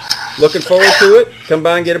 Looking forward to it. Come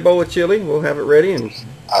by and get a bowl of chili. We'll have it ready. And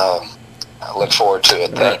I look forward to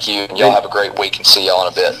it. Thank you. And y'all have a great week and see y'all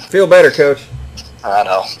in a bit. Feel better, Coach. I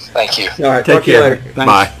know. Thank you. All right. Take talk to care. you later.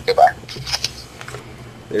 Bye. Goodbye.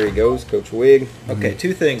 There he goes, Coach Wig. Okay,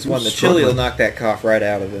 two things. One, the chili will knock that cough right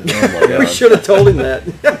out of it. We should have told him that.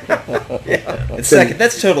 And second,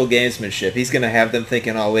 that's total gamesmanship. He's going to have them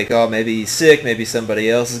thinking all week, oh, maybe he's sick, maybe somebody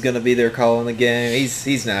else is going to be there calling the game.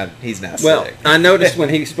 He's not Well, sick. I noticed when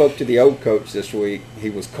he spoke to the old coach this week, he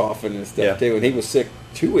was coughing and stuff too, and he was sick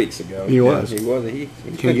 2 weeks ago. He was. He was. He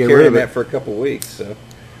Can't couldn't get carry rid of that it. for a couple of weeks. So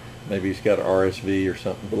Maybe he's got RSV or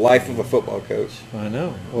something. the life of a football coach. I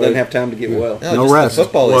know. Doesn't have time to get well. No just rest. The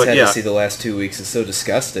football he's Well, had yeah. to see the last 2 weeks is so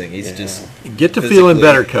disgusting. He's just Get to physically- feeling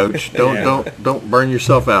better, Coach. Don't burn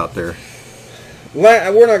yourself out there.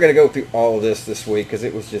 We're not going to go through all of this week because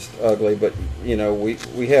it was just ugly. But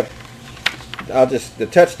we have. The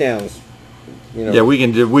touchdowns. Yeah, we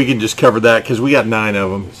can just cover that because we got 9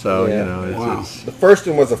 of them. So Yeah. it's The first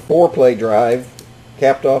one was a 4-play drive,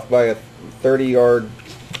 capped off by a 30-yard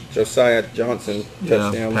Josiah Johnson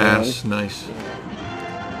touchdown pass, run. nice.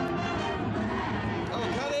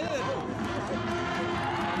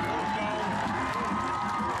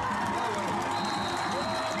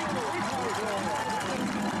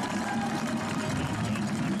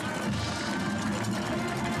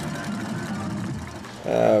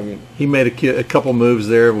 He made a couple moves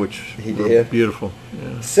there, which He were did. beautiful.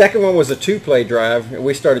 Yeah. Second one was a 2-play drive. And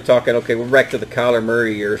we started talking, okay, we're back to the Kyler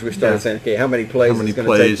Murray years. We started saying, okay, how many plays is going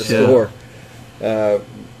to take to score?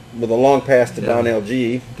 With a long pass to Donnell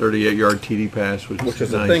G, 38-yard TD pass, which was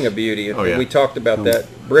nice. a thing of beauty. And Oh, yeah. we talked about that.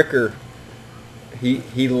 Bricker,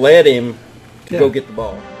 he led him to go get the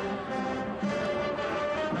ball.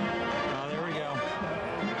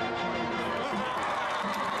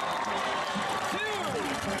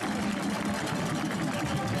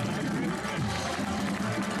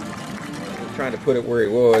 Trying to put it where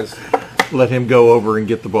he was. Let him go over and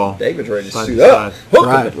get the ball. David's ready to Side suit to up. side. Hook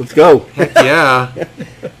Right, him. let's go. Heck yeah.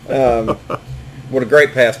 What a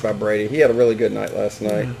great pass by Brady. He had a really good night last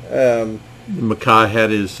night. Mackay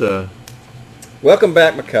had his Welcome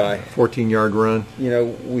back, Mackay. 14-yard run.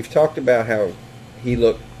 We've talked about how he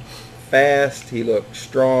looked fast, he looked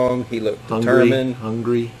strong, he looked determined.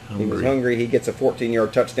 Hungry. He was hungry. He gets a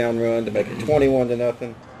 14-yard touchdown run to make it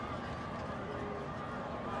 21-0.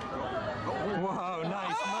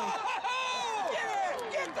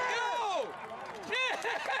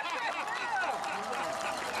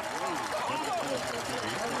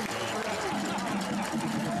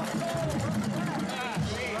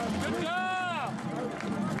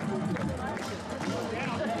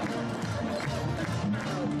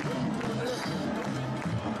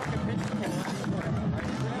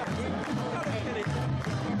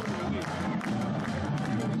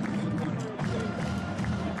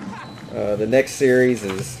 The next series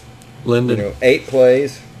is Linden. 8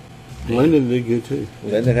 plays. Linden did good too.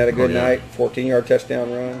 Linden had a good yeah. night. 14-yard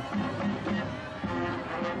touchdown run.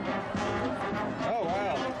 Oh,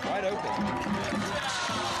 wow. Wide open.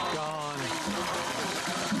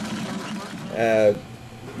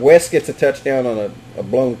 West gets a touchdown on a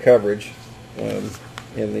blown coverage. In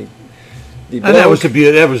the And that was a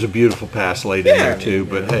beautiful pass late in there I too. mean,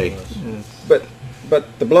 But hey,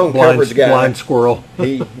 but the blown coverage guy, blind squirrel.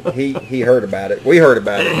 he heard about it. We heard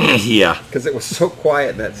about it Yeah. because it was so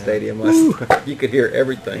quiet in that stadium last night. You could hear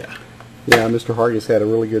everything. Yeah, Mr. Hargis had a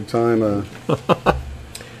really good time.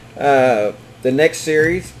 The next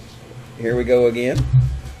series, here we go again.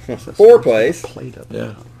 4 plays. Played up.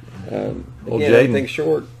 Yeah. Again, Jaden. everything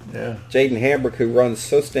short. Yeah. Jaden Hambrick, who runs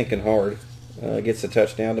so stinking hard, gets a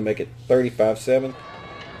touchdown to make it 35-7.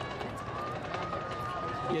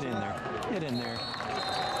 Get in there. Get in there.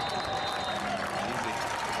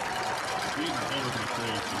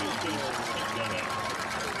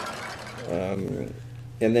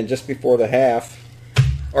 And then just before the half,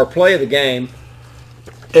 our play of the game,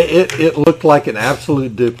 It looked like an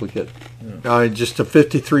absolute duplicate. Just a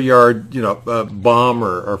 53-yard, bomb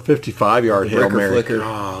or 55-yard Hail Bricker Mary. flicker.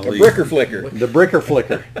 a Bricker flicker. The Bricker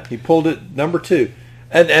flicker. He pulled it number 2.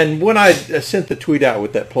 And when I sent the tweet out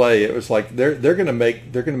with that play, it was like they're going to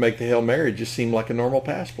make the Hail Mary just seem like a normal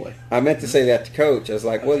pass play. I meant to say that to Coach. I was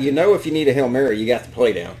like, well, if you need a Hail Mary, you got the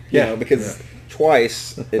play down. Because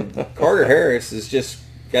twice, Carter Harris has just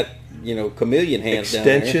got, chameleon hands down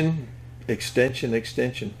there. Extension. And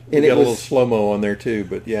We it got a little was- slow-mo on there too,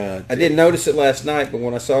 but yeah. I didn't notice it last night, but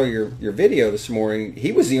when I saw your video this morning,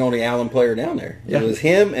 he was the only Allen player down there. Yeah. It was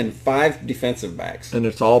him and 5 defensive backs. And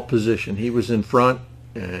it's all position. He was in front,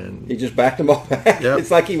 and He just backed them all back. Yep.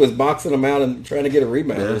 It's like he was boxing them out and trying to get a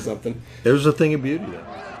rebound Yeah. or something. it was a thing of beauty.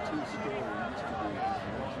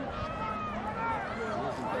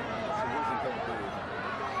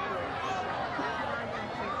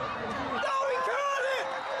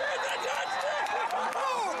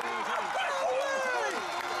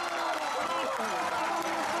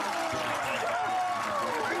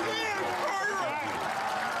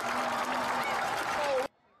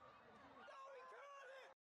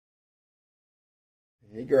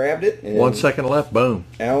 He grabbed it. And 1 second left. Boom.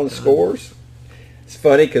 Allen scores. It's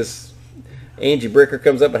funny because Angie Bricker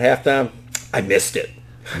comes up at halftime. I missed it.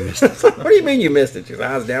 What do you mean you missed it? She goes,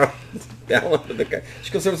 I was down under the guy.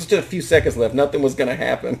 She goes, there was just a few seconds left. Nothing was going to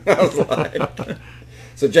happen. I was like,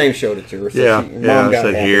 so James showed it to her. So Mom got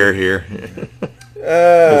said here.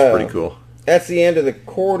 That's pretty cool. That's the end of the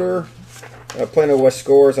quarter. Plano West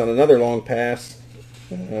scores on another long pass.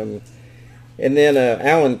 And then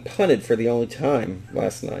Allen punted for the only time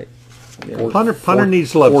last night. Punter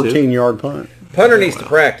needs love, 14-yard punt. Punter needs to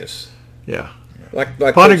practice. Yeah. Like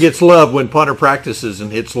punter gets love when punter practices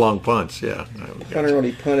and hits long punts. Yeah. Punter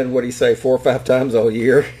only punted, what do you say, 4 or 5 times all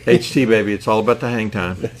year? HT, baby. It's all about the hang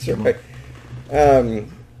time. That's right.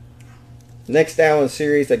 Next Allen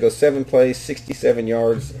series, they go 7 plays, 67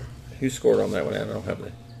 yards. Who scored on that one? I don't have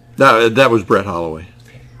that. No, that was Brett Holloway.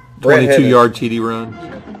 22-yard TD run.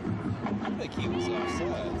 I think he was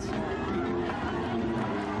offsides.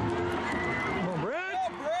 Come on, Brett. Yeah,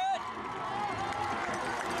 Brett.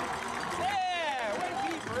 Yeah, way to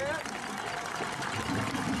be, Brett.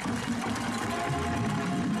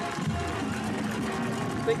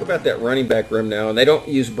 Think about that running back room now, and they don't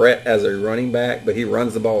use Brett as a running back, but he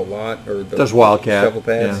runs the ball a lot. Or does Wildcat. Shovel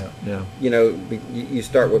pads. Yeah. You know, you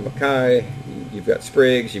start with Mackay, you've got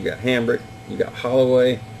Spriggs, you've got Hambrick, you've got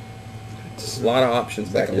Holloway. It's a lot of options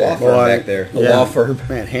back there. Law firm back there. A law firm.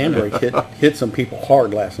 Man, Hambrick hit some people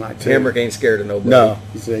hard last night, too. Hambrick ain't scared of nobody. No.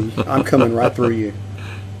 He said, I'm coming right through you.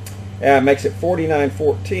 Makes it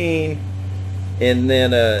 49-14. And then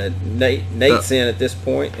Nate's in at this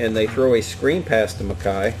point, and they throw a screen pass to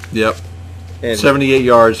Mackay. Yep. And 78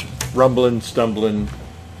 yards, rumbling, stumbling.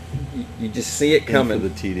 You just see it coming. For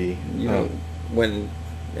the TD. You know,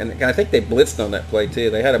 and I think they blitzed on that play too.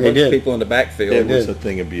 They had a bunch of people in the backfield. It was a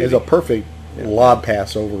thing of beauty. It was a perfect lob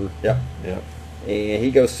pass over. Yep. Yep. And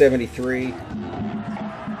he goes 73.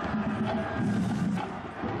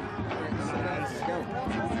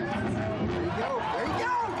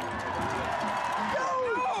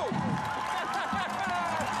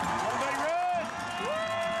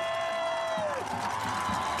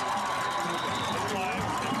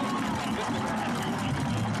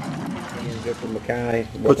 For Mackay.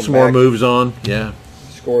 Put some more moves on. Yeah.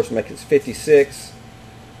 Scores make it 56.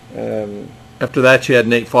 After that, you had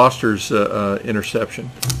Nate Foster's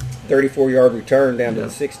interception. 34-yard return down to the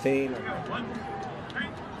 16.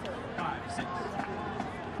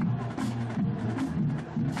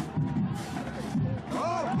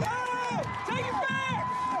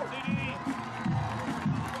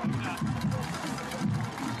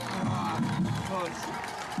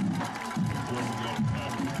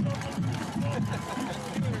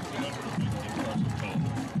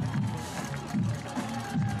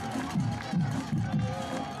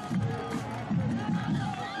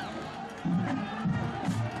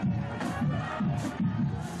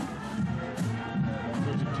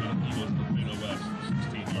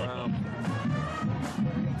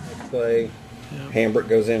 Play. Hambrick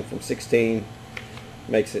goes in from 16,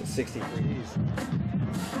 makes it 63.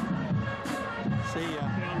 See ya.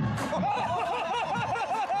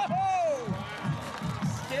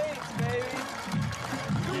 Skates, baby.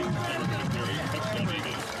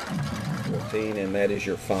 14, and that is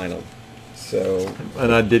your final. So,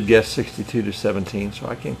 and I did guess 62-17, so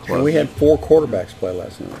I can close. And we had 4 quarterbacks play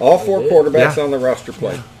last night. All 4 quarterbacks on the roster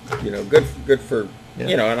play. You know, good for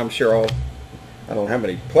you know, and I'm sure I don't know how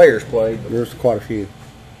many players played. But there's quite a few.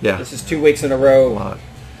 Yeah. This is 2 weeks in a row. A lot.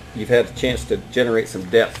 You've had the chance to generate some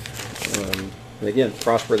depth. And again,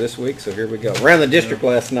 Prosper this week, so here we go. Around the district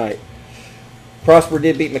last night. Prosper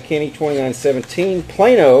did beat McKinney 29-17.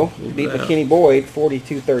 Plano beat McKinney Boyd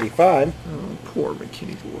 42-35. Oh, poor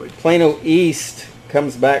McKinney Boyd. Plano East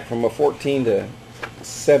comes back from a 14-7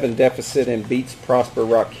 deficit and beats Prosper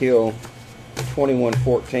Rock Hill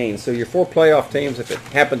 21-14. So your 4 playoff teams, if it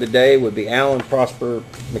happened today, would be Allen, Prosper,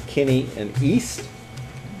 McKinney, and East.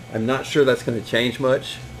 I'm not sure that's going to change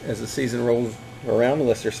much as the season rolls around,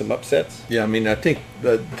 unless there's some upsets. Yeah, I mean, I think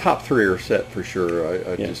the top 3 are set for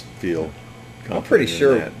sure. I just feel I'm pretty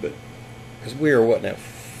sure, that, but because we are what now?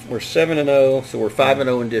 We're 7-0, so we're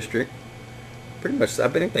 5-0 in district. Pretty much, I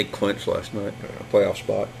think they clinched last night a playoff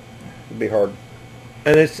spot. It'd be hard.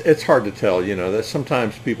 And it's hard to tell, you know, that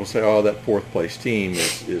sometimes people say, oh, that 4th place team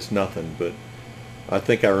is nothing, but I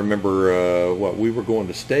think I remember we were going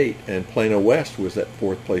to state, and Plano West was that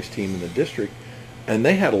 4th place team in the district, and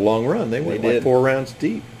they had a long run. They went like 4 rounds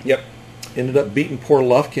deep. Yep. Ended up beating poor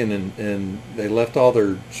Lufkin, and they left all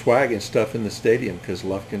their swag and stuff in the stadium because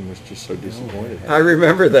Lufkin was just so disappointed. I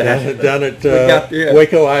remember that. Down at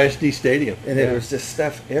Waco ISD Stadium. And it was just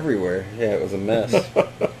stuff everywhere. Yeah, it was a mess.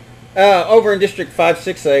 Over in District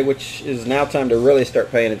 5-6A, which is now time to really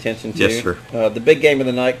start paying attention to. Yes, sir. The big game of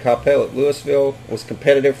the night, Coppell at Louisville, was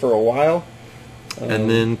competitive for a while. And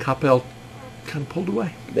then Coppell kind of pulled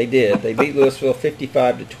away. They did. They beat Louisville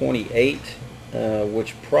 55-28,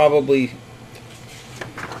 which probably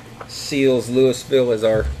seals Louisville as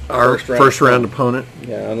our first round opponent.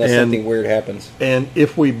 Yeah, unless something weird happens. And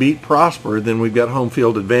if we beat Prosper, then we've got home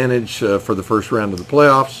field advantage for the first round of the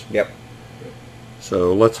playoffs. Yep.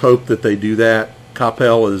 So let's hope that they do that.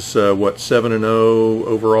 Coppell is 7-0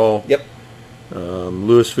 overall. Yep.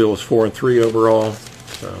 Louisville is 4-3 overall.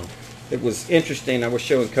 So it was interesting. I was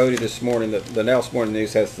showing Cody this morning that the Nelson Morning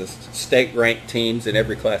News has the state-ranked teams in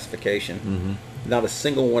every classification. Mm-hmm. Not a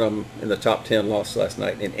single one of them in the top 10 lost last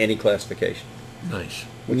night in any classification. Nice.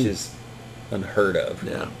 Which is unheard of.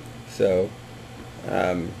 Yeah. So,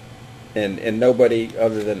 and nobody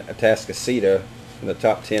other than Atascocita in the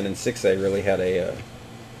top 10 in 6A really had a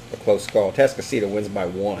close call. Atascocita wins by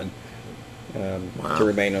 1 to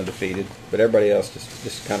remain undefeated, but everybody else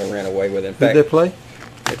just kind of ran away with it. In fact, who did they play?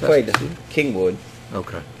 They played Kingwood.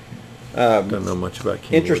 Okay. Don't know much about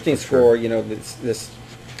Kingwood. Interesting score. You know, this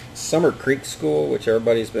Summer Creek School, which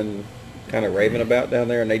everybody's been kind of raving about down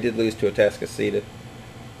there, and they did lose to Atascocita.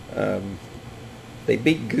 They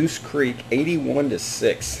beat Goose Creek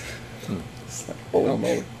 81-6. Holy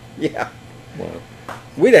moly! Yeah. Wow.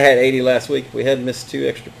 We'd have had 80 last week if we hadn't missed 2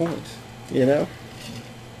 extra points. You know,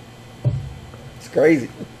 it's crazy.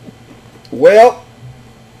 Well,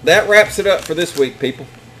 that wraps it up for this week, people.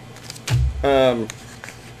 I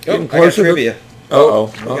got trivia. I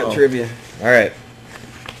got trivia. All right.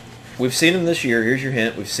 We've seen him this year. Here's your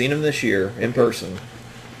hint. We've seen him this year in person.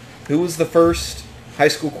 Who was the first high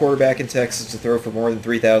school quarterback in Texas to throw for more than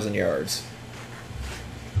 3,000 yards?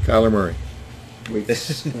 Kyler Murray.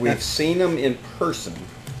 We've seen him in person.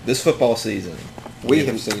 This football season. We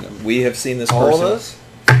have seen him. We have seen this All person.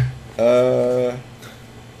 of us?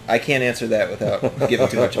 I can't answer that without giving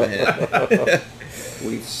too much of a hint.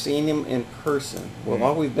 We've seen him in person. Well,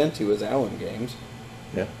 all we've been to is Allen games.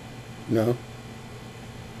 Yeah. No.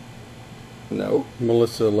 No.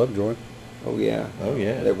 Melissa Lovejoy. Oh, yeah. Oh,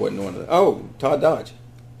 yeah. That wasn't one of the... Oh, Todd Dodge.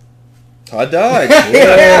 Todd Dodge.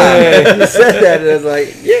 Yeah. You said that, and I was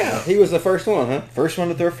like, yeah. He was the first one, huh? First one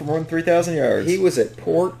to throw for more than 3,000 yards. He was at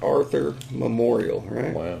Port Arthur Memorial,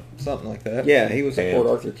 right? Wow. Something like that. Yeah, he was a Port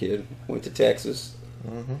Arthur kid. Went to Texas.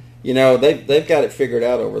 Mm-hmm. You know, they've got it figured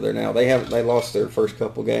out over there now. They lost their first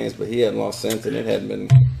couple games, but he hadn't lost since, and it hadn't been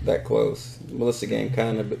that close. The Melissa game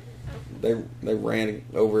kind of, but they ran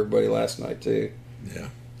over everybody last night too. Yeah.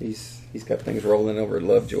 He's got things rolling over at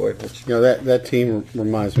Lovejoy. Which, You know, that team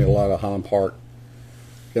reminds me a lot of Highland Park.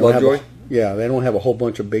 Lovejoy? Yeah, they don't have a whole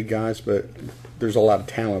bunch of big guys, but there's a lot of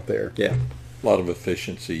talent there. yeah. A lot of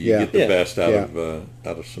efficiency. You Yeah. get the Yeah. best out Yeah.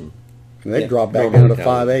 of some. And they Yeah. drop back Normal down to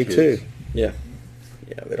 5A kids. too. Yeah.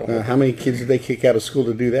 Yeah, they don't. How many kids did they kick out of school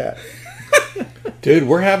to do that? Dude,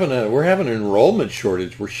 we're having an enrollment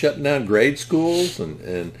shortage. We're shutting down grade schools,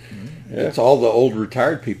 and it's all the old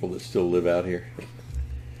retired people that still live out here.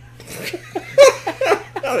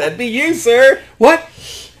 Oh, that'd be you, sir. What?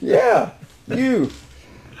 Yeah, you.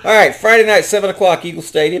 All right, Friday night, 7 o'clock, Eagle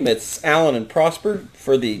Stadium. It's Allen and Prosper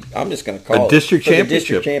for the, I'm just going to call A it. district for the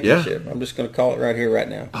championship, district championship. I'm just going to call it right here, right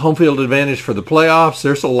now. Home field advantage for the playoffs.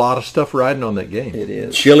 There's a lot of stuff riding on that game. It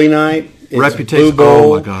is. Chili night. It's Reputation- Blue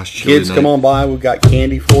Bowl. oh my gosh, chili Kids, night. come on by. We've got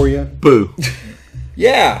candy for you. Boo.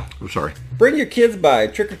 Yeah. I'm sorry. Bring your kids by.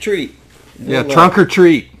 Trick or treat. Yeah, trunk or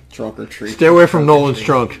treat. Trunk or treat. Stay away from Nolan's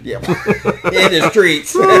trunk. Yeah. In his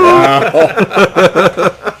treats.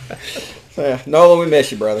 So, Nolan, we miss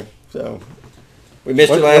you, brother. So, we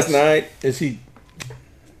missed you last night. Is he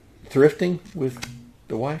thrifting with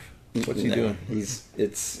the wife? What's he No, doing?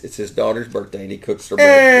 It's his daughter's birthday, and he cooks her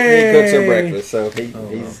breakfast. He cooks her breakfast, so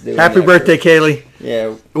he's doing Happy that birthday, for- Kaylee.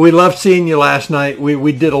 Yeah, We loved seeing you last night.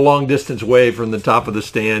 We did a long distance wave from the top of the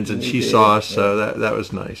stands, and she did, saw us, so that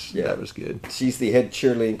was nice. Yeah. That was good. she's the head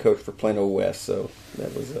cheerleading coach for Plano West, so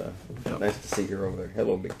that was nice to see her over there.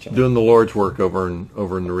 Hello, big chunk. Doing the Lord's work over in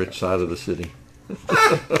the rich side of the city.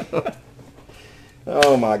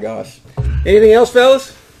 Oh my gosh! Anything else,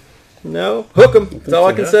 fellas? No, hook 'em. That's all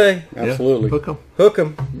I can say. Absolutely. Yeah, hook 'em. Hook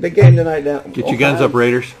 'em. Big game tonight down. Get your guns up,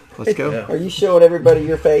 Raiders. Let's go. Are you showing everybody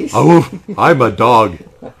your face? Oh, I'm a dog.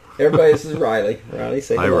 Everybody, this is Riley. Riley,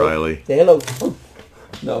 say Hi, hello. Riley. Say hello.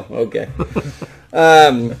 No, okay.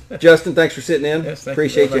 Justin, thanks for sitting in. Yes, thank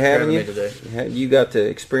Appreciate you you very having much you. for having me today. You got to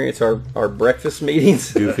experience our breakfast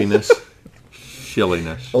meetings. Goofiness.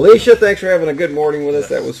 Shilliness. Alicia, thanks for having a good morning with us.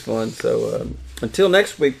 That was fun. So until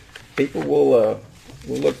next week, people, we'll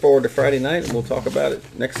we'll look forward to Friday night, and we'll talk about it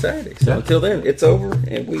next Saturday. So until then, it's over,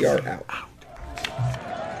 and we are out.